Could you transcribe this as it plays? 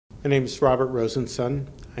My name is Robert Rosenson.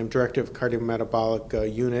 I'm Director of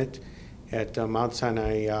Cardiometabolic Unit at Mount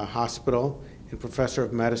Sinai Hospital and Professor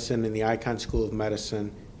of Medicine in the Icahn School of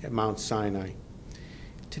Medicine at Mount Sinai.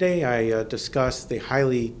 Today I discuss the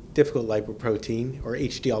highly difficult lipoprotein, or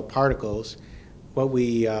HDL particles, what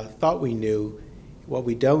we thought we knew, what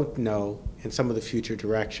we don't know, and some of the future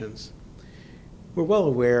directions. We're well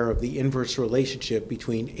aware of the inverse relationship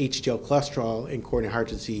between HDL cholesterol and coronary heart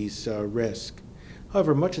disease risk.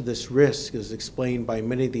 However, much of this risk is explained by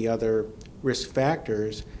many of the other risk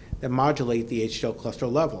factors that modulate the HDL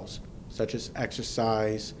cholesterol levels, such as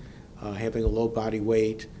exercise, having a low body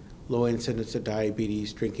weight, low incidence of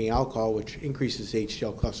diabetes, drinking alcohol, which increases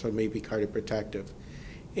HDL cholesterol and may be cardioprotective.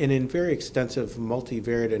 And in very extensive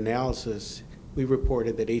multivariate analysis, we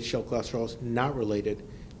reported that HDL cholesterol is not related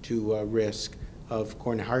to risk of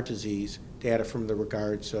coronary heart disease, data from the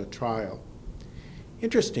REGARDS trial.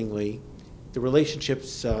 Interestingly, the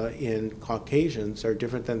relationships in Caucasians are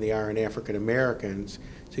different than they are in African Americans,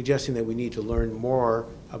 suggesting that we need to learn more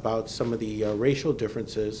about some of the racial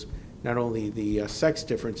differences, not only the sex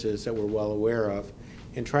differences that we're well aware of,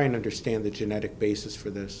 and try and understand the genetic basis for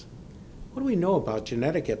this. What do we know about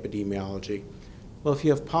genetic epidemiology? Well, if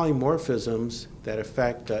you have polymorphisms that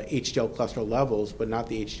affect HDL cholesterol levels but not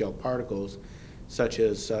the HDL particles, such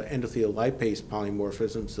as endothelial lipase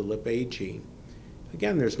polymorphisms, the LIPA gene,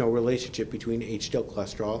 again, there's no relationship between HDL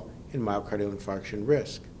cholesterol and myocardial infarction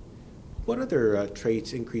risk. What other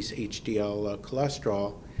traits increase HDL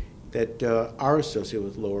cholesterol that are associated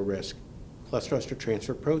with lower risk? Cholesterol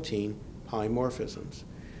transfer protein polymorphisms.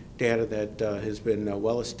 Data that has been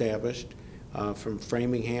well established from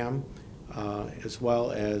Framingham, as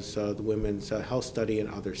well as the Women's Health Study and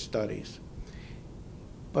other studies.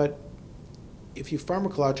 But if you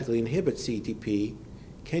pharmacologically inhibit CETP,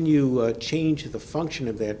 can you change the function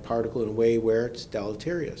of that particle in a way where it's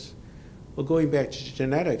deleterious? Well, going back to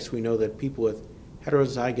genetics, we know that people with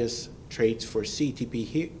heterozygous traits for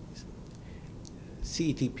CETP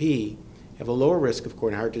have a lower risk of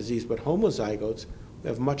coronary heart disease, but homozygotes who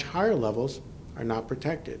have much higher levels are not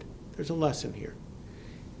protected. There's a lesson here.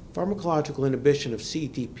 Pharmacological inhibition of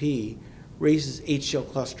CETP raises HDL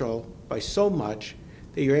cholesterol by so much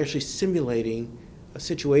that you're actually simulating a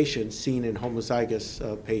situation seen in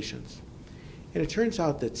homozygous patients. And it turns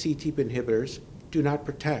out that CETP inhibitors do not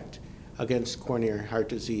protect against coronary heart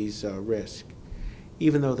disease risk.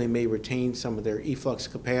 Even though they may retain some of their efflux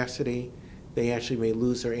capacity, they actually may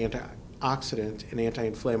lose their antioxidant and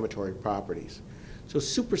anti-inflammatory properties. So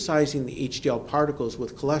supersizing the HDL particles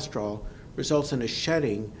with cholesterol results in a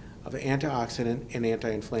shedding of antioxidant and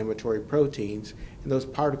anti-inflammatory proteins, and those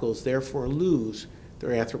particles therefore lose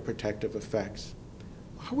their atheroprotective effects.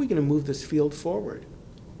 How are we going to move this field forward?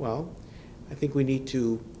 Well, I think we need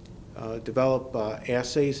to develop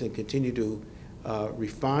assays and continue to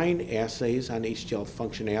refine assays on HDL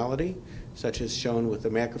functionality, such as shown with the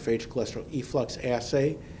macrophage cholesterol efflux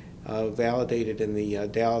assay, validated in the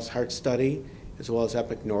Dallas Heart Study, as well as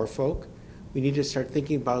EPIC Norfolk. We need to start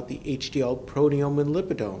thinking about the HDL proteome and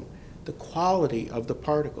lipidome, the quality of the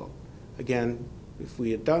particle. Again, if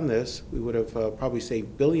we had done this, we would have probably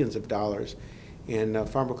saved billions of dollars in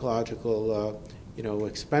pharmacological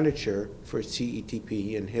expenditure for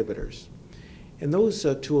CETP inhibitors. And those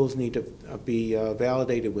tools need to be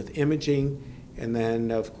validated with imaging and then,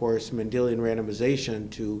 of course, Mendelian randomization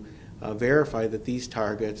to verify that these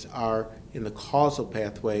targets are in the causal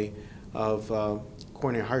pathway of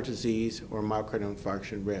coronary heart disease or myocardial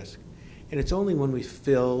infarction risk. And it's only when we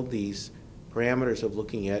fill these parameters of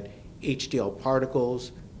looking at HDL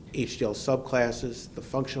particles, HDL subclasses, the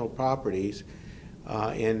functional properties,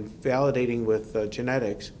 and validating with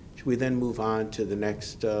genetics, should we then move on to the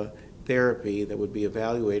next therapy that would be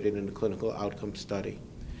evaluated in a clinical outcome study.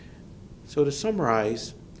 So to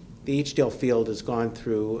summarize, the HDL field has gone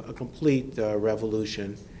through a complete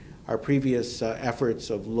revolution. Our previous efforts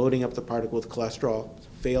of loading up the particle with cholesterol,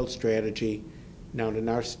 failed strategy. Now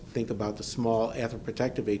to think about the small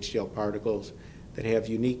atheroprotective HDL particles that have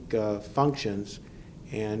unique functions,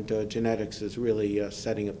 and genetics is really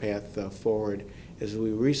setting a path forward, as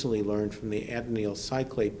we recently learned from the adenyl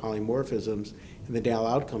cyclate polymorphisms in the DAL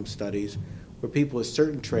outcome studies, where people with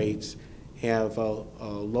certain traits have a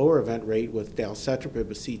lower event rate with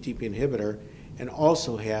dalcetrapib, a CETP inhibitor, and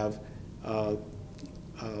also have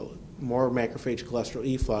more macrophage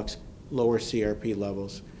cholesterol efflux, lower CRP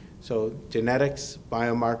levels. So genetics,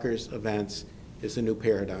 biomarkers, events is the new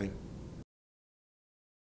paradigm.